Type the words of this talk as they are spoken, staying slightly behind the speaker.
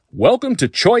Welcome to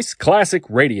Choice Classic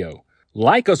Radio.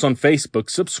 Like us on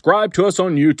Facebook, subscribe to us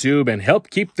on YouTube, and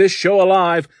help keep this show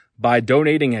alive by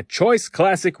donating at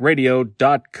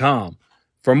choiceclassicradio.com.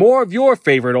 For more of your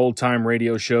favorite old-time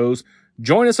radio shows,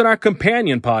 join us on our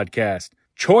companion podcast,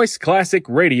 Choice Classic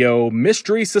Radio,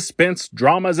 Mystery, Suspense,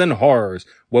 Dramas, and Horrors,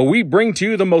 where we bring to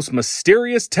you the most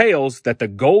mysterious tales that the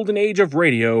golden age of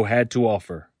radio had to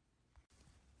offer.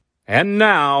 And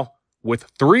now, with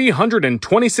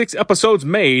 326 episodes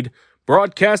made,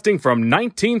 broadcasting from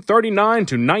 1939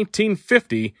 to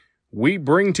 1950, we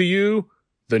bring to you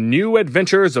The New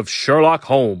Adventures of Sherlock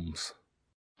Holmes.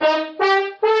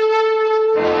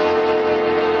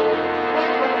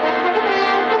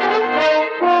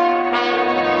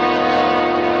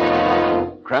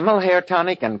 Kreml Hair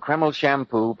Tonic and Kreml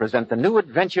Shampoo present The New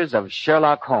Adventures of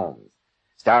Sherlock Holmes,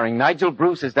 starring Nigel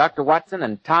Bruce as Dr. Watson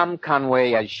and Tom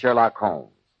Conway as Sherlock Holmes.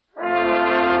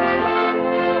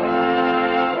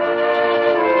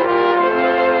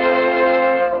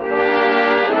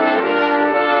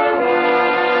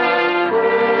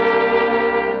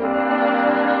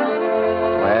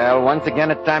 Well, once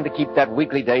again, it's time to keep that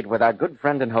weekly date with our good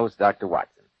friend and host, Dr.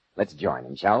 Watson. Let's join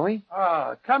him, shall we?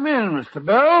 Come in, Mr.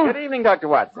 Bell. Good evening, Dr.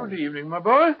 Watson. Good evening, my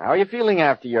boy. How are you feeling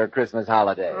after your Christmas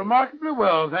holiday? Remarkably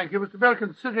well, thank you, Mr. Bell,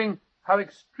 considering how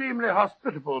extremely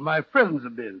hospitable my friends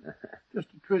have been. Just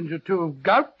a twinge or two of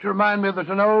gout to remind me that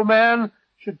an old man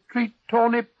should treat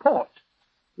tawny port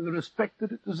with the respect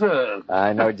that it deserves.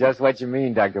 I know just what you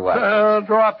mean, Dr. Watson.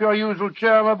 Draw up your usual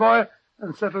chair, my boy,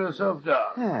 and settle yourself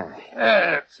down.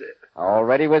 That's it. All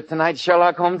ready with tonight's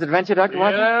Sherlock Holmes adventure, Dr.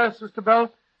 Watson? Yes, Mr.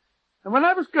 Bell. And when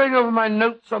I was going over my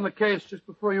notes on the case just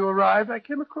before you arrived, I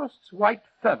came across this white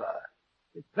feather.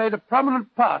 It played a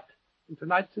prominent part in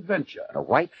tonight's adventure. A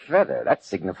white feather? That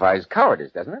signifies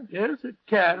cowardice, doesn't it? Yes, it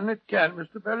can,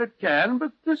 Mr. Bell, it can,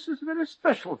 but this is a very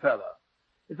special feather.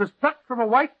 It was plucked from a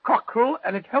white cockerel,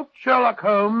 and it helped Sherlock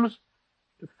Holmes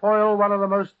to foil one of the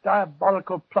most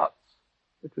diabolical plots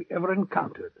that we ever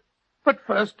encountered. But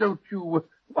first, don't you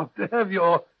want to have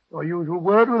your usual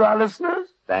word with our listeners?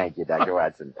 Thank you, Dr.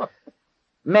 Watson.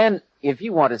 Men, if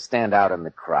you want to stand out in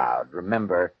the crowd,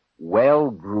 remember,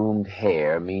 well-groomed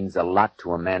hair means a lot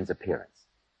to a man's appearance.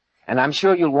 And I'm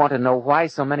sure you'll want to know why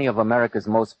so many of America's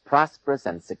most prosperous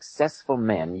and successful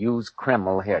men use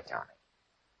Kreml Hair Tonic.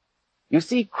 You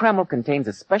see, Kreml contains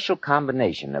a special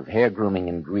combination of hair grooming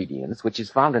ingredients which is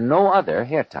found in no other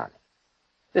hair tonic.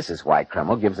 This is why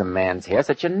Kreml gives a man's hair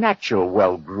such a natural,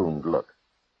 well-groomed look.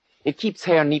 It keeps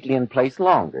hair neatly in place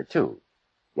longer, too.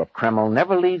 Yet Kreml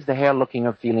never leaves the hair looking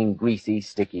or feeling greasy,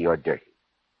 sticky, or dirty.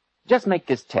 Just make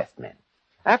this test, men.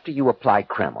 After you apply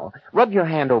Kreml, rub your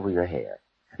hand over your hair.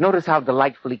 Notice how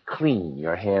delightfully clean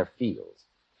your hair feels.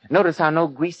 Notice how no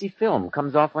greasy film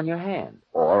comes off on your hand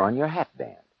or on your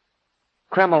hatband.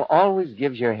 Kreml always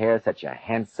gives your hair such a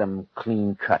handsome,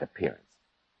 clean-cut appearance.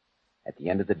 At the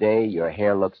end of the day, your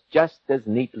hair looks just as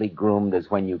neatly groomed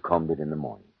as when you combed it in the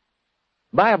morning.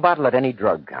 Buy a bottle at any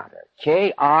drug counter.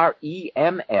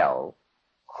 Kreml,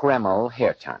 Kreml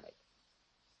Hair Tonic.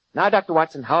 Now, Dr.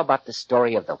 Watson, how about the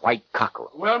story of the white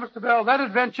cockerel? Well, Mr. Bell, that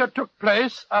adventure took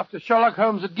place after Sherlock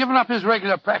Holmes had given up his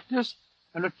regular practice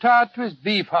and retired to his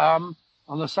bee farm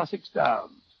on the Sussex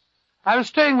Downs. I was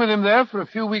staying with him there for a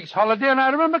few weeks' holiday, and I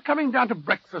remember coming down to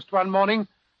breakfast one morning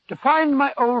to find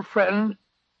my old friend,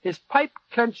 his pipe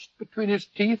clenched between his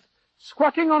teeth,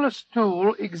 squatting on a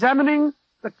stool, examining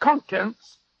the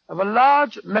contents of a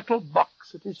large metal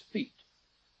box at his feet.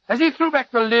 As he threw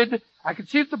back the lid, I could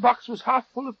see that the box was half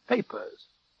full of papers.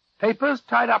 Papers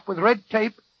tied up with red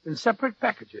tape in separate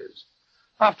packages.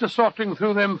 After sorting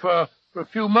through them for a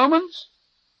few moments,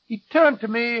 he turned to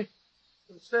me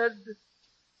and said,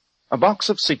 "A box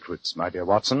of secrets, my dear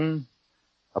Watson.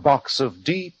 A box of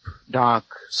deep, dark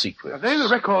secrets." Are they the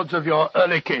records of your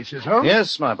early cases, Holmes?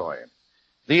 Yes, my boy.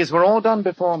 These were all done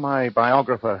before my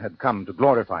biographer had come to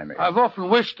glorify me. I've often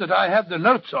wished that I had the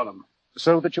notes on them.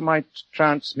 So that you might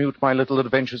transmute my little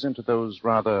adventures into those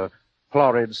rather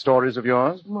florid stories of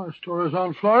yours? My stories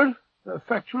aren't florid. They're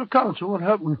factual accounts of what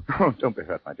happened. Oh, don't be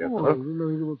hurt, my dear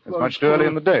fellow. It's much too story. early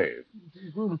in the day.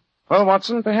 Well,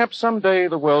 Watson, perhaps someday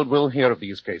the world will hear of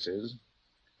these cases.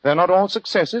 They're not all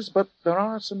successes, but there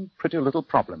are some pretty little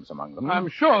problems among them. I'm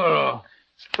sure there are.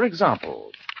 For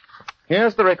example,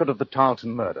 here's the record of the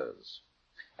Tarleton murders.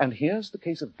 And here's the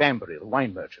case of Banbury, the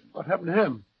wine merchant. What happened to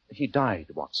him? He died,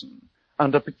 Watson,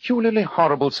 under peculiarly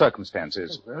horrible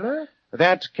circumstances. Oh, really?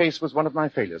 That case was one of my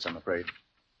failures, I'm afraid.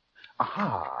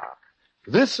 Aha!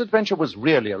 This adventure was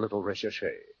really a little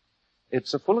recherche.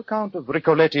 It's a full account of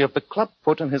Ricoletti of the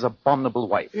clubfoot and his abominable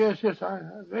wife. Yes, I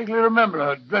vaguely remember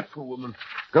her dreadful woman.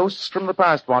 Ghosts from the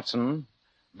past, Watson.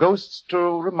 Ghosts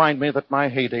to remind me that my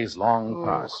heyday's long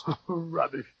past.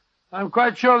 Rubbish. I'm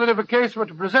quite sure that if a case were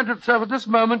to present itself at this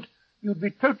moment, you'd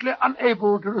be totally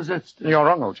unable to resist it. You're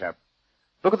wrong, old chap.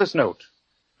 Look at this note.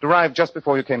 It arrived just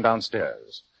before you came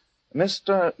downstairs.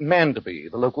 Mr. Manderby,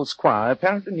 the local squire,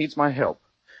 apparently needs my help.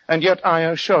 And yet I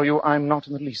assure you I'm not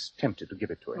in the least tempted to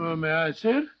give it to him. Oh, may I see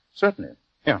it? Certainly.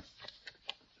 Here.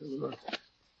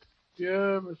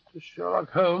 Dear Mr.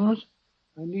 Sherlock Holmes,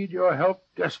 I need your help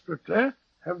desperately.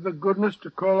 Have the goodness to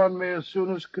call on me as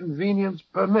soon as convenience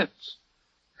permits.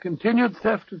 Continued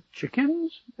theft of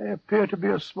chickens may appear to be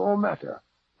a small matter.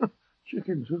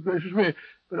 Chickens, good gracious me.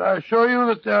 But I assure you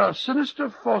that there are sinister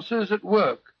forces at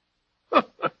work.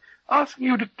 Asking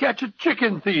you to catch a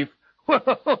chicken thief.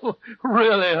 Well,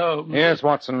 really, Holmes. Yes,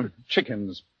 Watson.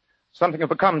 Chickens. Something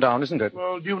of a come-down, isn't it?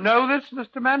 Well, do you know this,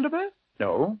 Mr. Manderby?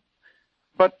 No.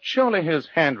 But surely his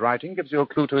handwriting gives you a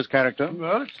clue to his character.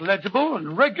 Well, it's legible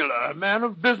and regular. A man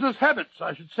of business habits,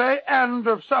 I should say, and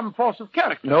of some force of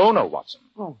character. No, Watson.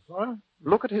 Oh, sorry?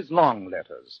 Look at his long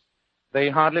letters. They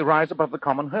hardly rise above the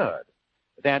common herd.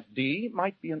 That D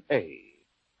might be an A,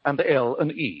 and the L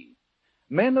an E.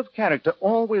 Men of character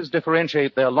always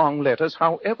differentiate their long letters,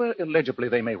 however illegibly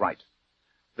they may write.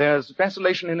 There's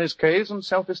vacillation in his K's and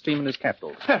self-esteem in his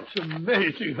capitals. That's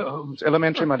amazing, Holmes. It's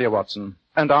elementary, my dear Watson,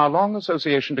 and our long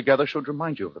association together should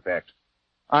remind you of the fact.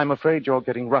 I'm afraid you're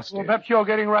getting rusty. Well, perhaps you're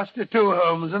getting rusty too,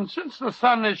 Holmes, and since the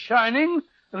sun is shining,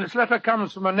 and this letter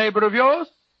comes from a neighbor of yours,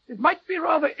 it might be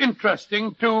rather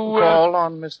interesting to... Call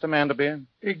on Mr. Manderby?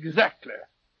 Exactly.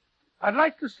 I'd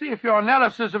like to see if your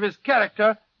analysis of his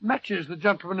character matches the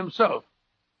gentleman himself.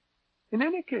 In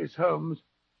any case, Holmes,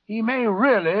 he may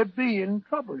really be in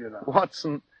trouble, you know.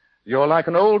 Watson, you're like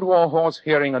an old war horse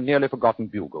hearing a nearly forgotten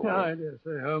bugle. Yeah, I dare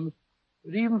say, Holmes.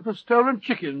 But even for stolen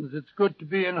chickens, it's good to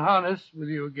be in harness with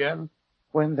you again.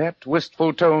 When that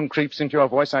wistful tone creeps into your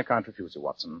voice, I can't refuse you,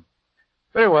 Watson.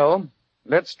 Very well.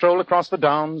 Let's stroll across the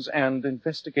downs and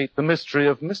investigate the mystery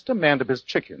of Mr. Manderby's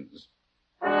chickens.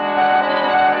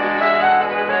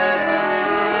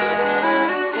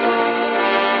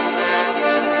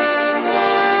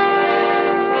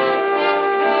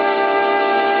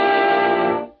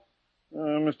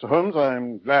 Mr. Holmes,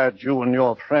 I'm glad you and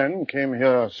your friend came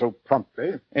here so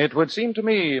promptly. It would seem to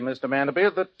me, Mr.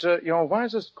 Manderby, that your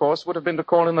wisest course would have been to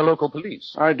call in the local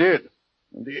police. I did.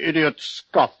 And the idiot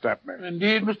scoffed at me.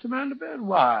 Indeed, Mr. Manderby,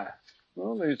 why?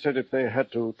 Well, they said if they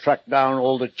had to track down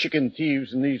all the chicken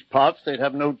thieves in these parts, they'd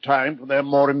have no time for their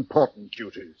more important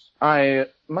duties. I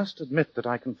must admit that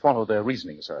I can follow their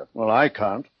reasoning, sir. Well, I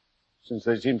can't, since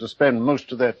they seem to spend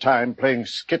most of their time playing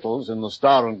skittles in the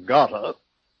Star and Garter.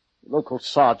 The local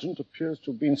sergeant appears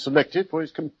to have been selected for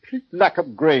his complete lack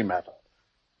of grey matter.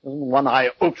 Doesn't one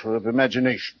iota of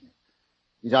imagination.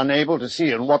 He's unable to see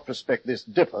in what respect this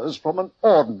differs from an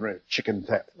ordinary chicken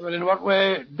theft. Well, in what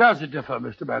way does it differ,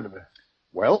 Mr. Manderby?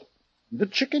 Well, the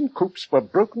chicken coops were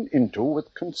broken into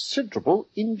with considerable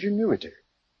ingenuity.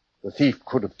 The thief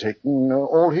could have taken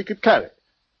all he could carry.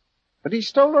 But he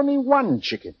stole only one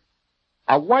chicken,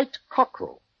 a white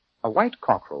cockerel. A white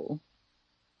cockerel?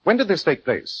 When did this take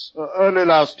place? Early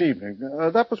last evening.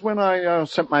 That was when I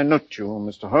sent my note to you,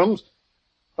 Mr. Holmes.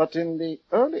 But in the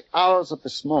early hours of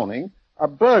this morning, a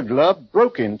burglar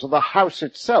broke into the house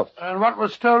itself. And what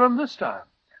was stolen this time?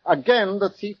 Again, the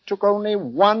thief took only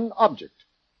one object.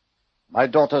 My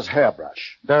daughter's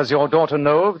hairbrush. Does your daughter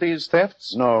know of these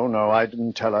thefts? No, I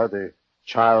didn't tell her. The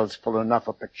child's full enough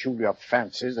of peculiar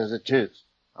fancies as it is.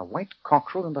 A white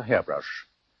cockerel and a hairbrush.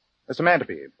 Mr.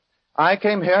 Manderby, I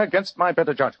came here against my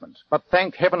better judgment, but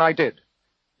thank heaven I did.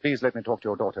 Please let me talk to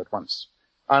your daughter at once.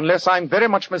 Unless I'm very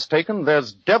much mistaken,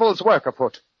 there's devil's work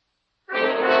afoot.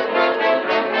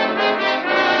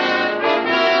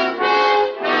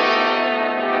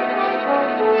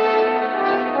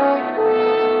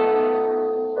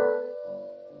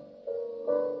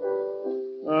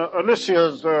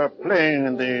 Alicia's playing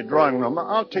in the drawing room.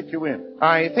 I'll take you in.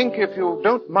 I think, if you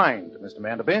don't mind, Mr.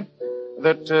 Manderby,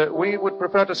 that we would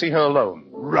prefer to see her alone.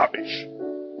 Rubbish.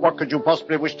 What could you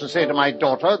possibly wish to say to my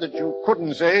daughter that you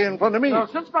couldn't say in front of me? Well,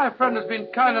 since my friend has been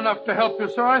kind enough to help you,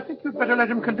 sir, I think you'd better let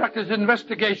him conduct his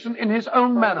investigation in his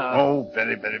own manner. Oh,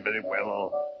 very, very, very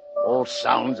well. All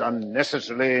sounds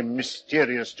unnecessarily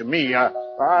mysterious to me.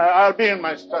 I'll be in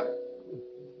my study.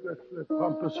 Dreadfully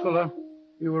pompous fellow.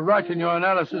 You were right in your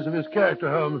analysis of his character,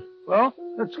 Holmes. Well,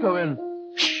 let's go in.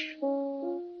 Shh.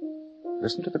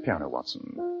 Listen to the piano,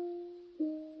 Watson.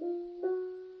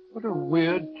 What a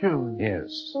weird tune.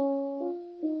 Yes.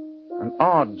 An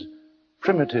odd,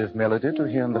 primitive melody to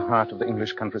hear in the heart of the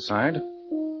English countryside.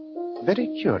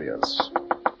 Very curious.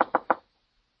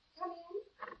 Come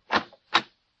in.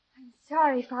 I'm sorry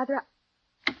sorry, Father.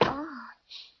 Oh,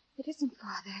 it isn't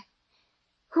Father.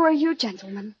 Who are you,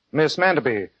 gentlemen? Miss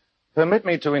Manderby, permit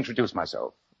me to introduce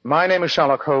myself. My name is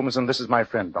Sherlock Holmes, and this is my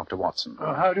friend, Dr. Watson.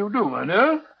 How do you do, my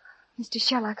dear? Mr.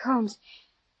 Sherlock Holmes,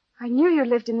 I knew you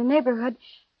lived in the neighborhood.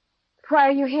 Why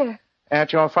are you here?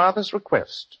 At your father's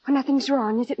request. Oh, nothing's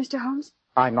wrong, is it, Mr. Holmes?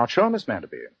 I'm not sure, Miss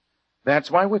Manderby. That's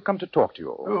why we've come to talk to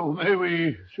you. Oh, may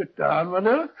we sit down, my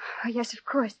dear? Oh, yes, of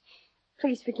course.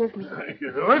 Please forgive me. Thank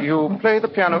you, Lord. You play the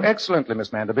piano excellently,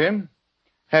 Miss Manderby.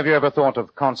 Have you ever thought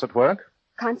of concert work?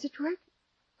 Concert work?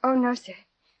 Oh, no, sir.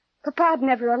 Papa'd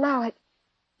never allow it.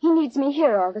 He needs me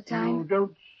here all the time. You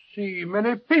don't see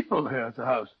many people here at the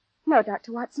house. No,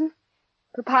 Dr. Watson.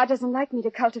 Papa doesn't like me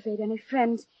to cultivate any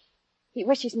friends. He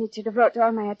wishes me to devote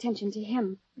all my attention to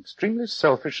him. Extremely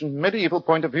selfish and medieval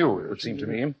point of view, it would seem to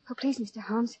me. Oh, please, Mr.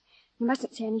 Holmes, you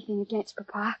mustn't say anything against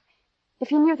Papa. If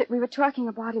he knew that we were talking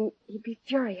about him, he'd be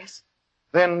furious.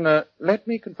 Then let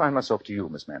me confine myself to you,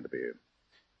 Miss Manderby.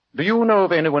 Do you know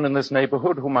of anyone in this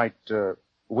neighborhood who might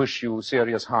wish you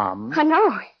serious harm?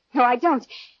 No, I don't.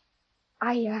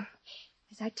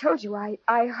 As I told you,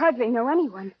 I hardly know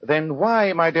anyone. Then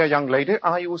why, my dear young lady,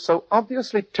 are you so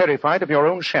obviously terrified of your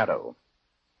own shadow?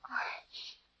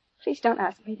 Please don't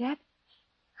ask me that.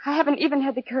 I haven't even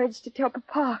had the courage to tell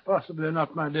Papa. Possibly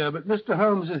not, my dear, but Mr.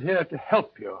 Holmes is here to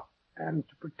help you and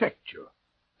to protect you.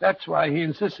 That's why he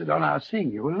insisted on our seeing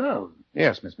you alone.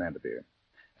 Yes, Miss Manderby.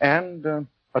 And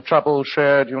a trouble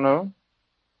shared, you know?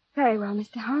 Very well,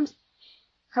 Mr. Holmes.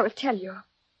 I will tell you.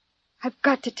 I've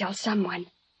got to tell someone.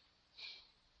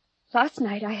 Last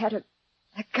night I had a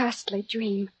ghastly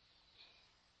dream.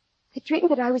 I dreamed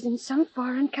that I was in some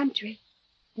foreign country,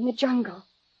 in the jungle.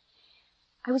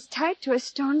 I was tied to a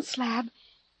stone slab,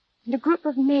 and a group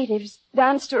of natives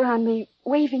danced around me,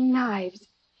 waving knives.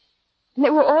 And they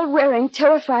were all wearing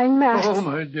terrifying masks. Oh,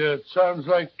 my dear, it sounds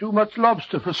like too much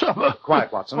lobster for supper.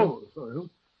 Quiet, Watson. Oh,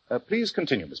 sorry. Please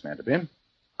continue, Miss Manderby.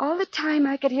 All the time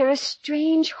I could hear a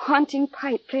strange, haunting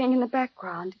pipe playing in the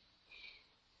background.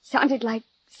 Sounded like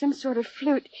some sort of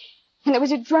flute, and there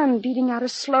was a drum beating out a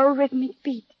slow, rhythmic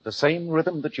beat. The same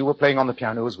rhythm that you were playing on the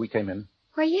piano as we came in?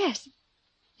 Why, yes.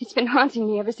 It's been haunting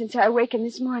me ever since I awakened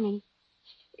this morning.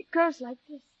 It goes like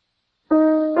this.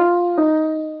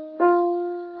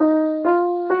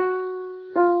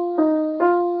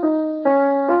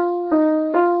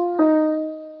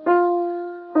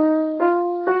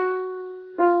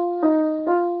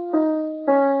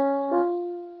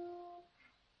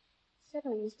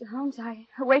 Suddenly, Mr. Holmes, I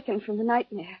awakened from the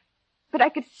nightmare, but I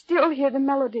could still hear the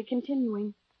melody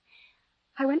continuing.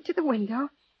 I went to the window,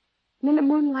 and in the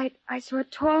moonlight I saw a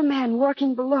tall man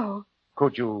walking below.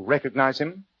 Could you recognize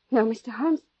him? No, Mr.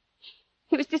 Holmes.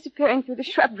 He was disappearing through the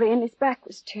shrubbery, and his back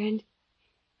was turned.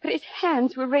 But his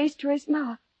hands were raised to his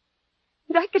mouth,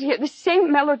 and I could hear the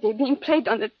same melody being played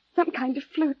on some kind of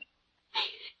flute.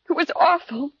 It was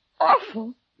awful,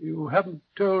 awful. You haven't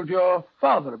told your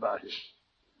father about it?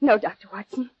 No, Dr.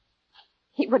 Watson.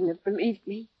 He wouldn't have believed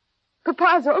me.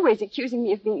 Papa's always accusing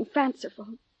me of being fanciful.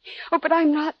 Oh, but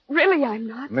I'm not. Really, I'm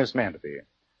not. Miss Manderby,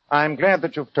 I'm glad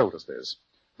that you've told us this,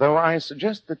 though I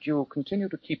suggest that you continue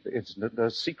to keep the incident a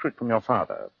secret from your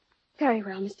father. Very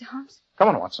well, Mr. Holmes. Come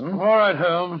on, Watson. All right,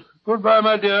 Holmes. Goodbye,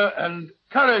 my dear, and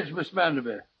courage, Miss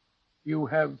Manderby. You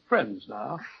have friends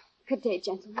now. Good day,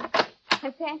 gentlemen.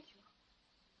 And thank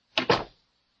you.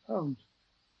 Holmes,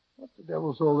 what the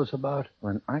devil's all this about?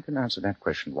 When I can answer that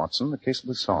question, Watson, the case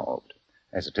will be solved.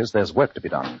 As it is, there's work to be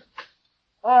done.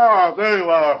 Ah, very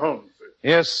well, Holmes.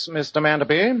 Yes, Mr.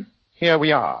 Manderby, here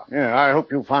we are. Yeah, I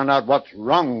hope you found out what's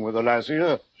wrong with the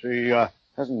lassie. She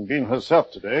hasn't been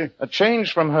herself today. A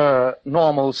change from her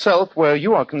normal self, where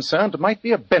you are concerned, might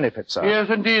be a benefit, sir. Yes,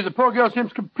 indeed. The poor girl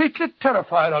seems completely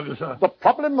terrified of you, sir. The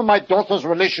problem of my daughter's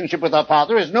relationship with her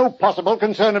father is no possible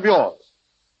concern of yours.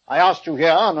 I asked you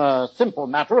here on a simple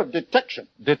matter of detection.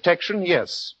 Detection,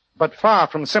 yes, but far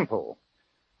from simple.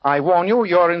 I warn you,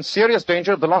 you're in serious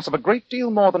danger of the loss of a great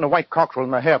deal more than a white cockerel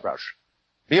and a hairbrush.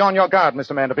 Be on your guard,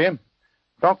 Mr. Manderby.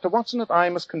 Dr. Watson and I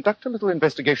must conduct a little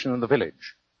investigation in the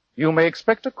village. You may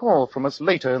expect a call from us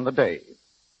later in the day.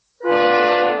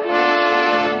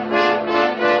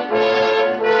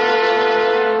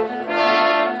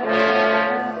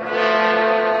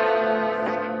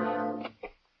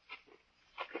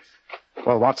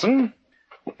 Well, Watson,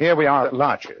 here we are at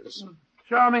Larches.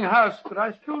 Charming house, but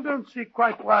I still don't see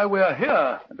quite why we're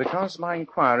here. Because my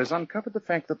inquiries uncovered the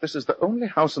fact that this is the only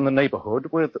house in the neighborhood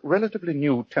with relatively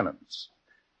new tenants.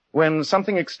 When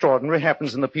something extraordinary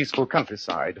happens in the peaceful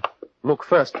countryside, look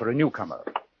first for a newcomer.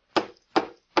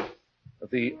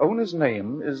 The owner's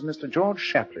name is Mr. George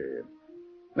Shapley.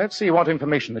 Let's see what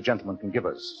information the gentleman can give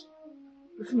us.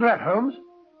 Listen to that, Holmes.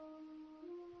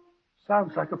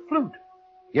 Sounds like a flute.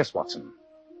 Yes, Watson.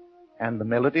 And the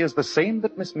melody is the same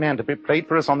that Miss Manderby played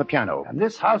for us on the piano. And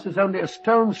this house is only a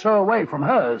stone's throw away from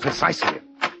hers. Precisely.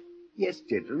 Yes,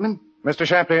 gentlemen. Mr.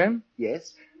 Shapley,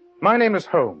 Yes. my name is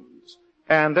Holmes,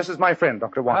 and this is my friend,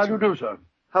 Dr. How Watson. do you do, sir?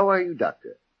 How are you,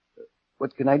 Doctor?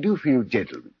 What can I do for you,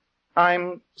 gentlemen?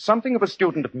 I'm something of a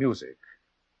student of music.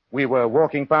 We were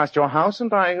walking past your house,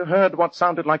 and I heard what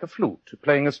sounded like a flute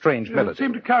playing a strange It melody.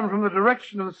 seemed to come from the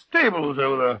direction of the stables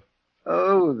over there.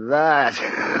 Oh, that.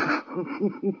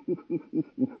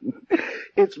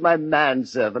 It's my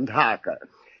manservant, Harker.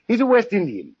 He's a West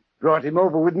Indian. Brought him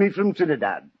over with me from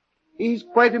Trinidad. He's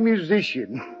quite a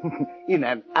musician. In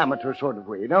an amateur sort of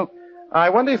way, you know. I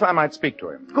wonder if I might speak to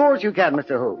him. Of course you can,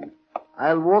 Mr. Holmes.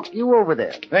 I'll walk you over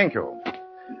there. Thank you.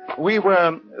 We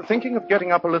were thinking of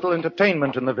getting up a little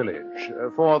entertainment in the village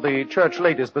for the church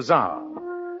ladies' bazaar.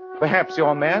 Perhaps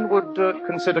your man would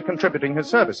consider contributing his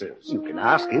services. You can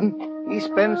ask him. He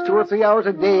spends 2 or 3 hours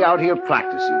a day out here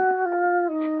practicing.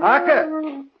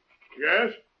 Harker,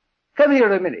 Yes? come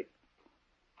here a minute.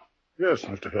 Yes,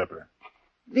 Mr. Pepper.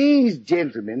 These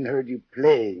gentlemen heard you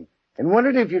playing and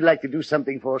wondered if you'd like to do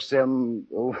something for some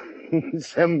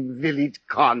village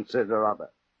concert or other.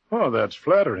 Oh, that's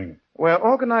flattering. We're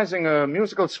organizing a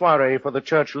musical soiree for the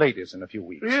church ladies in a few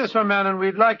weeks. Yes, my man, and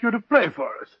we'd like you to play for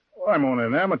us. I'm only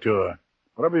an amateur,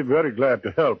 but I'll be very glad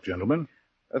to help, gentlemen.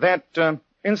 That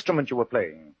instrument you were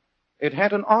playing, it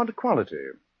had an odd quality.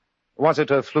 Was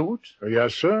it a flute?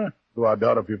 Yes, sir, though I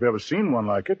doubt if you've ever seen one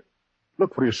like it.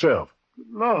 Look for yourself. Good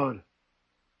Lord.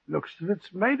 Looks as if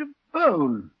it's made of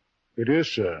bone. It is,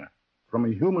 sir, from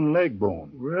a human leg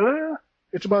bone. Really?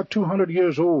 It's about 200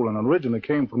 years old and originally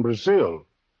came from Brazil.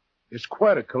 It's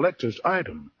quite a collector's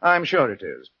item. I'm sure it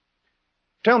is.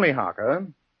 Tell me, Harker,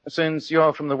 since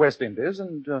you're from the West Indies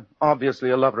and obviously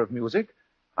a lover of music,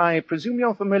 I presume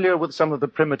you're familiar with some of the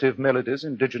primitive melodies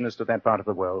indigenous to that part of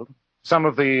the world. Some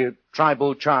of the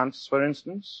tribal chants, for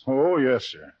instance. Oh, yes,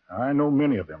 sir. I know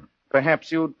many of them.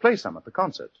 Perhaps you'd play some at the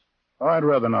concert. I'd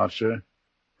rather not, sir.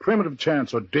 Primitive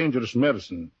chants are dangerous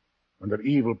medicine when their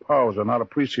evil powers are not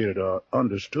appreciated or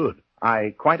understood.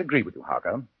 I quite agree with you,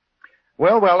 Harker.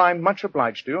 Well, I'm much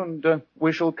obliged to you, and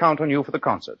we shall count on you for the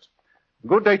concert.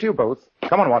 Good day to you both.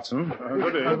 Come on, Watson.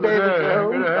 Good day. Good day, Mr.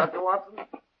 Holmes. Good day. Dr. Watson.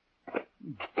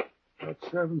 That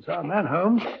servant's our man,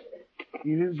 Holmes.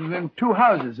 He lives within 2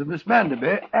 houses of Miss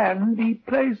Manderby, and he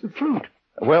plays the flute.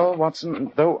 Well,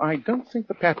 Watson, though I don't think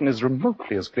the pattern is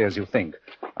remotely as clear as you think,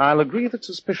 I'll agree that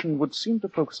suspicion would seem to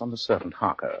focus on the servant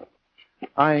Harker.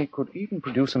 I could even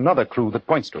produce another clue that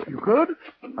points to him. You could?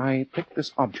 I picked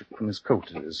this object from his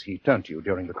coat as he turned to you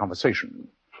during the conversation.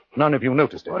 None of you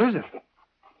noticed it. What is it?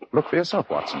 Look for yourself,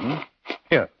 Watson.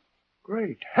 Here.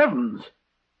 Great heavens.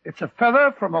 It's a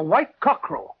feather from a white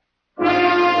cockerel.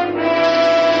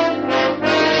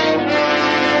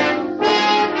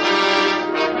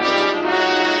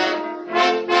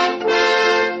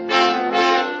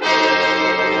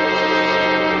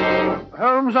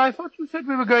 Holmes, I thought you said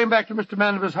we were going back to Mr.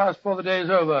 Manderby's house before the day is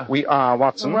over. We are,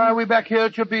 Watson. Why are we back here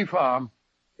at your bee farm?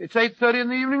 It's 8:30 in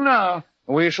the evening now.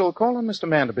 We shall call on Mr.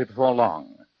 Manderby before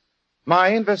long. My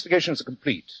investigations are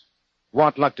complete.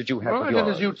 What luck did you have Well, with I did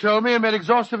yours? as you told me and made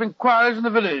exhaustive inquiries in the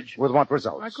village. With what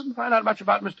results? I couldn't find out much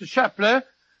about Mr. Shapley.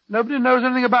 Nobody knows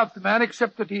anything about the man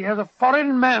except that he has a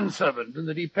foreign manservant and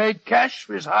that he paid cash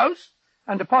for his house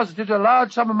and deposited a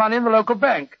large sum of money in the local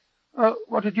bank.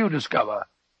 What did you discover?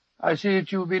 I see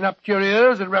that you've been up to your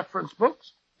ears in reference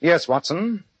books. Yes,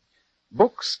 Watson.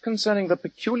 Books concerning the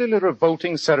peculiarly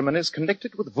revolting ceremonies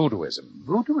connected with voodooism.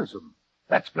 Voodooism?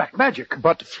 That's black magic.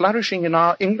 But flourishing in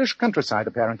our English countryside,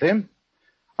 apparently.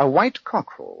 A white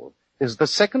cockerel is the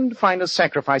second finest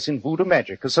sacrifice in voodoo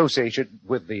magic associated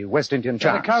with the West Indian That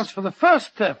chants. accounts for the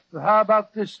first theft. How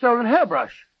about the stolen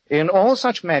hairbrush? In all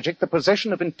such magic, the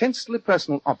possession of intensely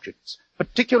personal objects,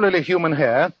 particularly human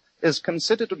hair, is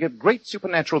considered to give great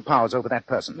supernatural powers over that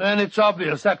person. Then it's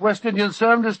obvious that West Indian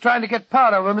servant is trying to get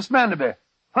power over Miss Manderby.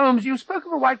 Holmes, you spoke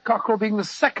of a white cockerel being the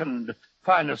second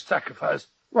finest sacrifice.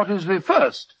 What is the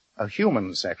first? A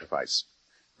human sacrifice.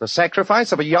 The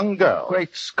sacrifice of a young girl.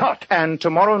 Great Scott. And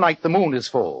tomorrow night the moon is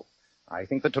full. I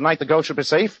think that tonight the girl should be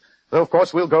safe, though of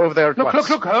course we'll go over there at once.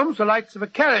 Look, Holmes, the lights of a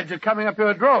carriage are coming up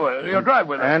your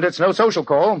driveway. And it's no social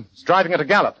call. It's driving at a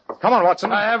gallop. Come on,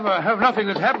 Watson. I have nothing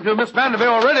that's happened to Miss Manderby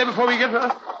already before we get her.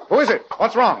 Who is it?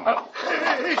 What's wrong?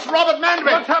 It's Robert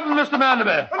Manderby. What's happened, Mr.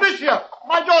 Manderby? Alicia,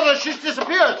 my daughter, she's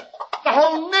disappeared. The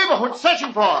whole neighborhood's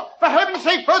searching for her. For heaven's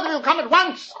sake, both of you come at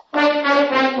once.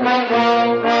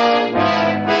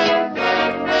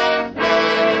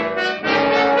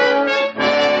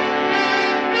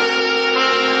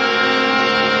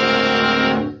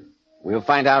 You'll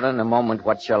find out in a moment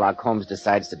what Sherlock Holmes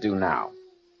decides to do now.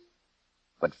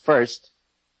 But first,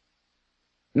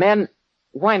 men,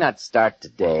 why not start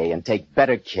today and take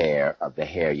better care of the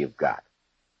hair you've got?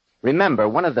 Remember,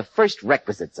 one of the first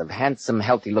requisites of handsome,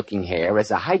 healthy-looking hair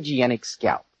is a hygienic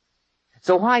scalp.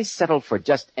 So why settle for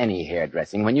just any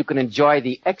hairdressing when you can enjoy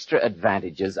the extra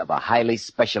advantages of a highly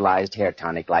specialized hair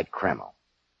tonic like Kreml?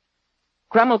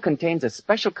 Kreml contains a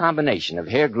special combination of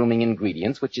hair grooming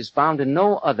ingredients which is found in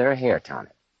no other hair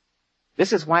tonic.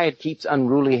 This is why it keeps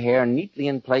unruly hair neatly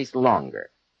in place longer,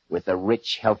 with a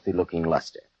rich, healthy-looking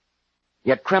luster.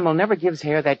 Yet Kreml never gives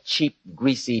hair that cheap,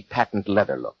 greasy, patent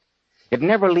leather look. It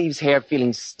never leaves hair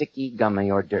feeling sticky,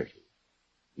 gummy, or dirty.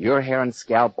 Your hair and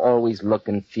scalp always look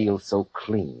and feel so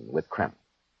clean with Kreml.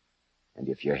 And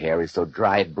if your hair is so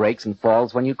dry it breaks and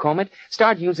falls when you comb it,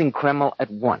 start using Kreml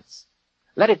at once.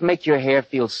 Let it make your hair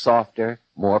feel softer,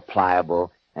 more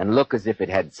pliable, and look as if it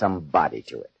had some body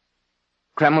to it.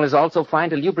 Kreml is also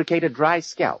fine to lubricate a dry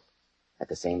scalp. At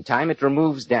the same time, it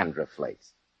removes dandruff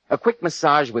flakes. A quick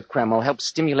massage with Kreml helps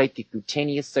stimulate the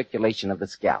cutaneous circulation of the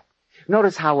scalp.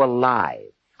 Notice how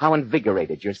alive, how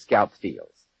invigorated your scalp feels.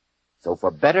 So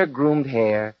for better groomed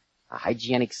hair, a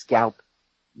hygienic scalp,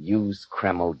 use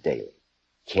Kreml daily.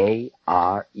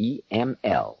 Kreml.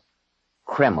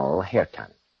 Kreml Hair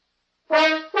Tonic.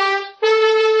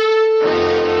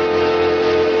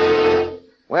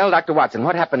 Well, Dr. Watson,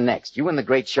 what happened next? You and the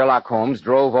great Sherlock Holmes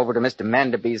drove over to Mr.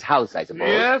 Manderby's house, I suppose.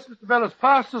 Yes, Mr. Bell, as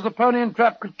fast as the pony and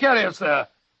trap could carry us there.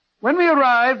 When we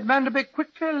arrived, Manderby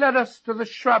quickly led us to the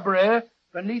shrubbery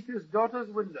beneath his daughter's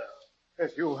window.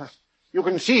 Yes, you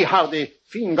can see how the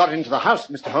fiend got into the house,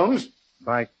 Mr. Holmes.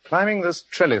 By climbing this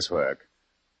trellis work.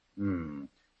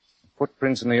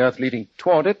 Footprints in the earth leading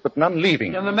toward it, but none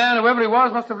leaving. And the man, whoever he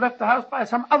was, must have left the house by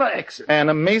some other exit. An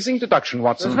amazing deduction,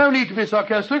 Watson. There's no need to be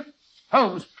sarcastic.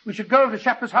 Holmes, we should go over to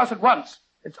Shapley's house at once.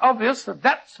 It's obvious that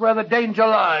that's where the danger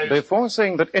lies. Before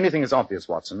saying that anything is obvious,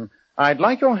 Watson, I'd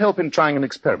like your help in trying an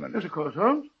experiment. Yes, of course,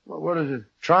 Holmes. Well, what is it?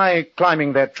 Try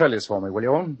climbing that trellis for me, will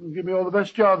you? You give me all the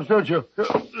best jobs, don't you?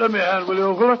 Let me a hand, will you,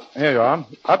 old fellow? Here you are.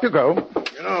 Up you go.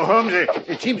 You know, Holmes,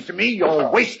 it seems to me you're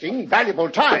wasting valuable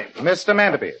time. Mr.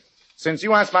 Manderby, since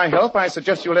you asked my help, I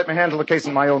suggest you let me handle the case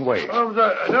in my own way. Holmes,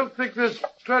 I don't think this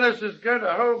trellis is going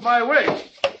to hold my weight.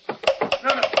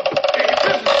 No.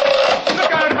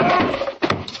 Look out,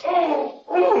 Holmes!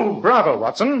 Oh! Bravo,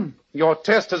 Watson. Your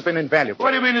test has been invaluable.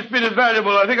 What do you mean it's been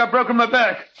invaluable? I think I've broken my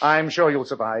back. I'm sure you'll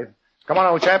survive. Come on,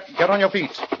 old chap. Get on your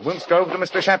feet. We'll go over to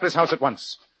Mr. Shapley's house at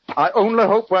once. I only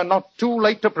hope we're not too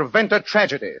late to prevent a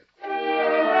tragedy.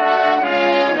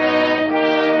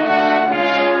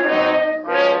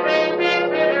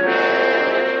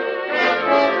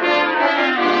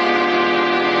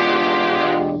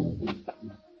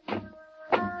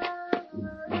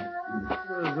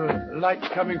 Light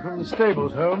coming from the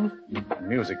stables, Holmes.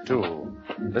 Music, too.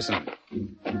 Listen.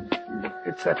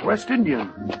 It's that West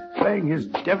Indian playing his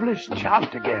devilish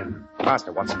chant again.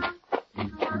 Faster, Watson.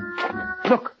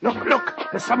 Look.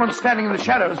 There's someone standing in the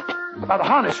shadows by the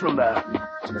harness room there.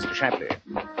 It's Mr. Shapley.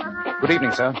 Good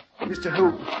evening, sir. Mr.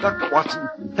 Holmes, Dr. Watson,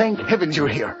 thank heavens you're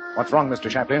here. What's wrong, Mr.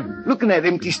 Shapley? Look in that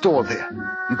empty stall there.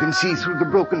 You can see through the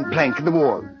broken plank in the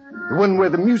wall. The one where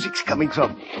the music's coming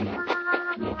from.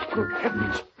 Good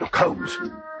heavens. Look, Holmes.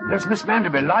 There's Miss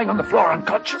Manderby lying on the floor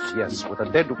unconscious. Yes, with a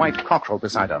dead white cockerel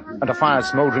beside her, and a fire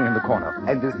smoldering in the corner.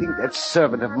 And to think that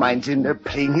servant of mine's in there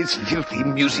playing his filthy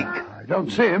music. I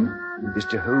don't see him.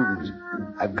 Mr. Holmes,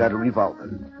 I've got a revolver.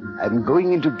 I'm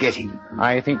going in to get him.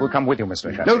 I think we'll come with you,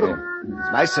 Mr. Shapley. No.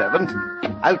 He's my servant.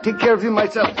 I'll take care of him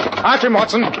myself. Archie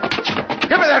Watson!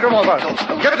 Give me that revolver!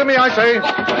 Give it to me, I say!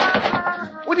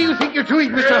 What do you think you're doing,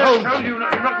 Mr. Holmes? I told you, you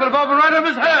knocked the revolver right off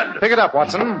his hand. Pick it up,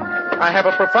 Watson. I have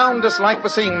a profound dislike for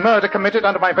seeing murder committed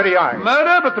under my very eyes.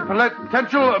 Murder? But the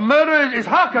potential murderer is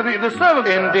Harker, the servant.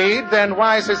 Indeed. Then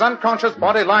why is his unconscious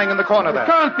body lying in the corner there? It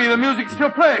can't be. The music's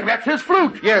still playing. That's his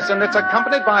flute. Yes, and it's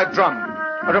accompanied by a drum.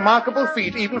 A remarkable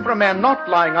feat even for a man not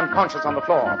lying unconscious on the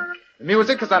floor. The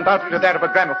music is undoubtedly that of a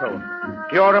gramophone.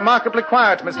 You're remarkably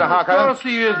quiet, Mr. Harker. Of course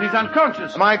he is. He's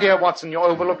unconscious. My dear Watson, you're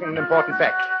overlooking an important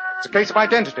fact. It's a case of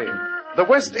identity. The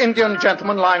West Indian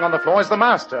gentleman lying on the floor is the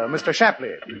master, Mr.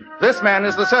 Shapley. This man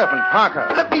is the servant, Harker.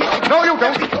 No, you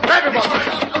don't. Grab him, Watson.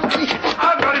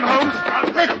 I've got him,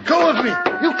 Holmes. Let go of me.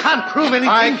 You can't prove anything.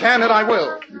 I can and I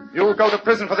will. You'll go to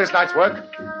prison for this night's work.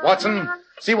 Watson,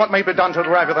 see what may be done to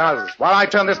arrive at the houses while I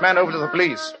turn this man over to the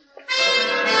police.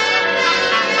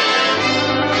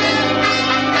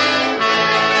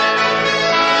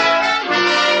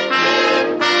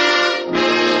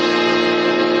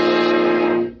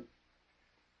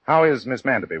 How is Miss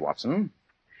Manderby, Watson?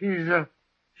 She's going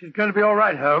to be all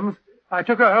right, Holmes. I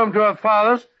took her home to her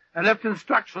father's and left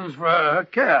instructions for her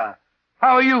care.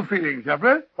 How are you feeling,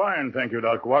 Shepley? Fine, thank you,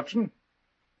 Dr. Watson.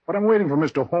 But I'm waiting for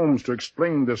Mr. Holmes to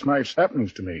explain this night's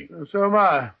happenings to me. So am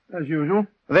I, as usual.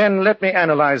 Then let me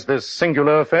analyze this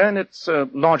singular affair in its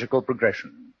logical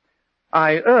progression.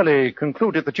 I early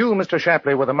concluded that you, Mr.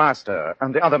 Shapley, were the master,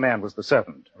 and the other man was the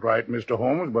servant. Right, Mr.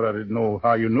 Holmes, but I didn't know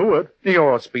how you knew it.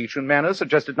 Your speech and manner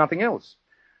suggested nothing else.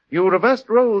 You reversed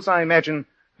roles, I imagine,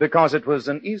 because it was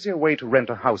an easier way to rent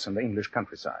a house in the English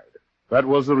countryside. That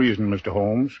was the reason, Mr.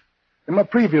 Holmes. In my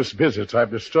previous visits,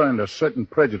 I've discerned a certain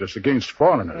prejudice against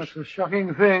foreigners. That's a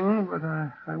shocking thing, but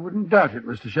I wouldn't doubt it,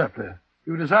 Mr. Shapley.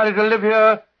 You decided to live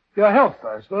here for your health,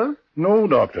 I suppose? No,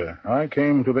 Doctor. I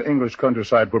came to the English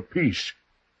countryside for peace.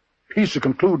 Peace to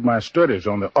conclude my studies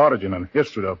on the origin and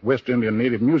history of West Indian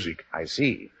native music. I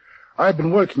see. I've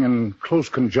been working in close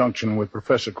conjunction with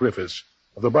Professor Griffiths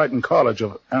of the Brighton College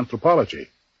of Anthropology.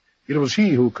 It was he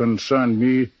who concerned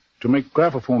me to make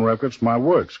graphophone records my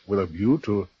works with a view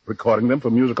to recording them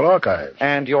for musical archives.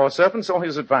 And your servant saw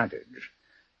his advantage.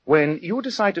 When you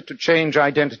decided to change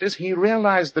identities, he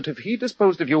realized that if he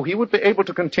disposed of you, he would be able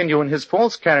to continue in his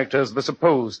false character as the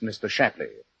supposed Mr. Shapley.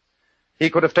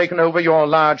 He could have taken over your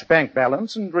large bank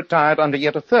balance and retired under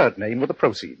yet a third name with the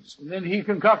proceeds. And then he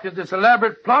concocted this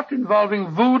elaborate plot involving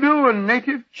voodoo and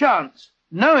native chants,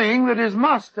 knowing that his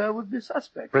master would be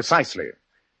suspect. Precisely.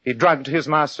 He drugged his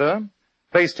master,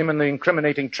 placed him in the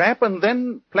incriminating trap, and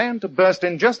then planned to burst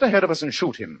in just ahead of us and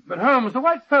shoot him. But, Holmes, the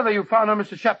white feather you found on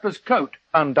Mr. Shapley's coat.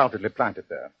 Undoubtedly planted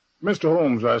there. Mr.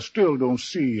 Holmes, I still don't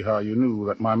see how you knew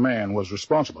that my man was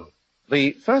responsible.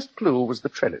 The first clue was the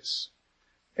trellis.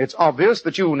 It's obvious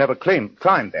that you never climbed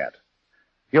that.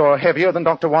 You're heavier than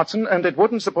Dr. Watson, and it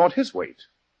wouldn't support his weight.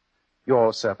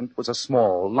 Your servant was a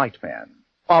small, light man.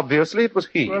 Obviously, it was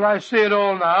he. Well, I see it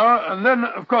all now. And then,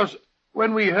 of course,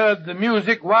 when we heard the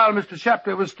music while Mr.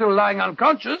 Shapley was still lying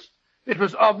unconscious, it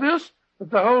was obvious that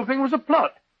the whole thing was a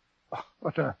plot. Oh,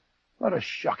 what a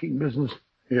shocking business.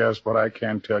 Yes, but I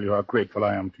can't tell you how grateful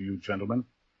I am to you, gentlemen.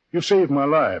 You saved my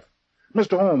life.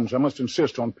 Mr. Holmes, I must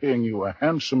insist on paying you a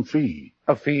handsome fee.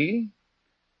 A fee?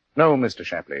 No, Mr.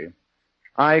 Shapley.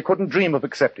 I couldn't dream of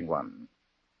accepting one.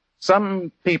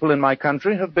 Some people in my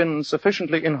country have been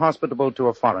sufficiently inhospitable to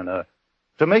a foreigner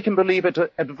to make him believe it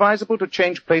advisable to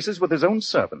change places with his own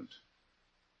servant.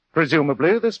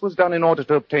 Presumably, this was done in order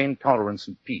to obtain tolerance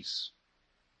and peace.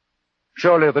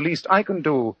 Surely the least I can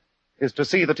do is to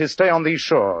see that his stay on these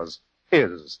shores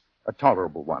is a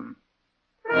tolerable one.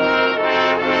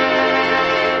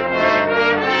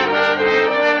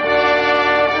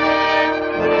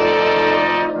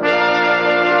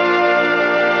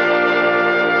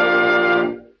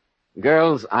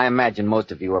 Girls, I imagine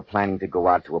most of you are planning to go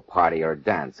out to a party or a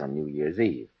dance on New Year's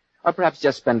Eve, or perhaps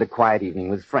just spend a quiet evening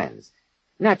with friends.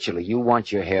 Naturally, you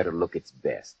want your hair to look its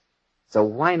best. So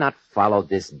why not follow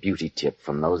this beauty tip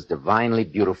from those divinely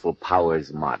beautiful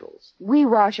Powers models? We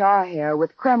wash our hair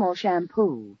with Kreml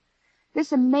shampoo.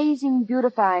 This amazing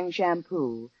beautifying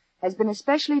shampoo has been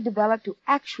especially developed to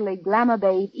actually glamour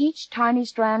bathe each tiny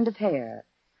strand of hair,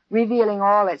 revealing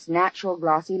all its natural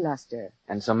glossy luster.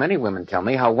 And so many women tell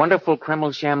me how wonderful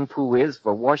Kreml shampoo is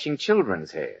for washing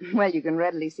children's hair. Well, you can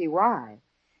readily see why.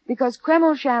 Because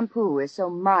Kreml shampoo is so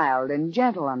mild and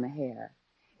gentle on the hair.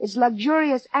 Its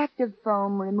luxurious active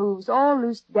foam removes all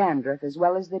loose dandruff as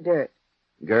well as the dirt.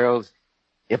 Girls,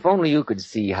 if only you could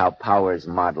see how Powers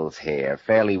model's hair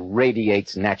fairly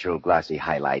radiates natural glossy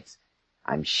highlights,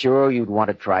 I'm sure you'd want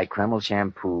to try Kreml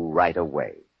shampoo right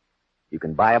away. You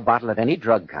can buy a bottle at any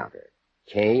drug counter.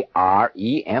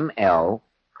 Kreml,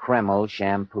 Kreml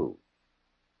shampoo.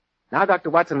 Now, Dr.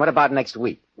 Watson, what about next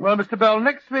week? Well, Mr. Bell,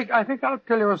 next week I think I'll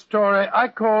tell you a story I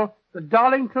call the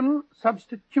Darlington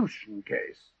Substitution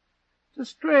Case. It's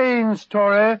a strange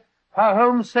story how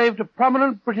Holmes saved a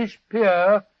prominent British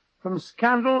peer from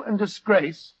scandal and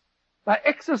disgrace by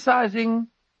exercising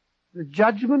the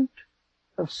judgment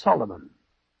of Solomon.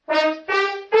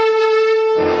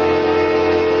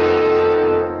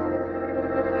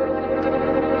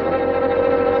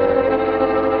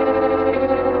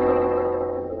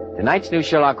 Tonight's new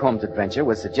Sherlock Holmes adventure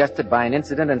was suggested by an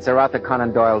incident in Sir Arthur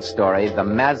Conan Doyle's story, The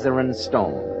Mazarin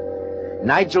Stone.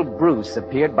 Nigel Bruce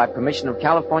appeared by permission of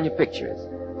California Pictures.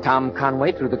 Tom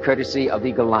Conway through the courtesy of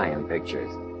Eagle Lion Pictures.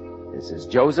 This is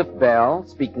Joseph Bell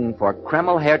speaking for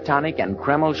Kreml Hair Tonic and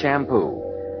Kreml Shampoo,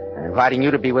 and inviting you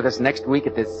to be with us next week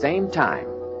at this same time,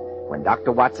 when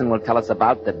Dr. Watson will tell us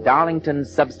about the Darlington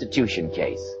Substitution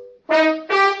Case.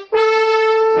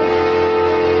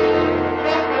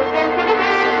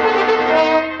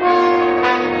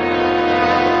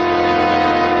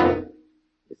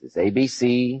 This is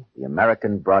ABC, the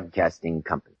American Broadcasting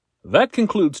Company. That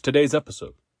concludes today's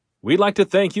episode. We'd like to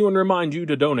thank you and remind you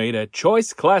to donate at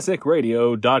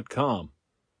choiceclassicradio.com.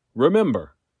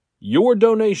 Remember, your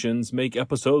donations make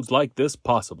episodes like this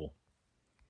possible.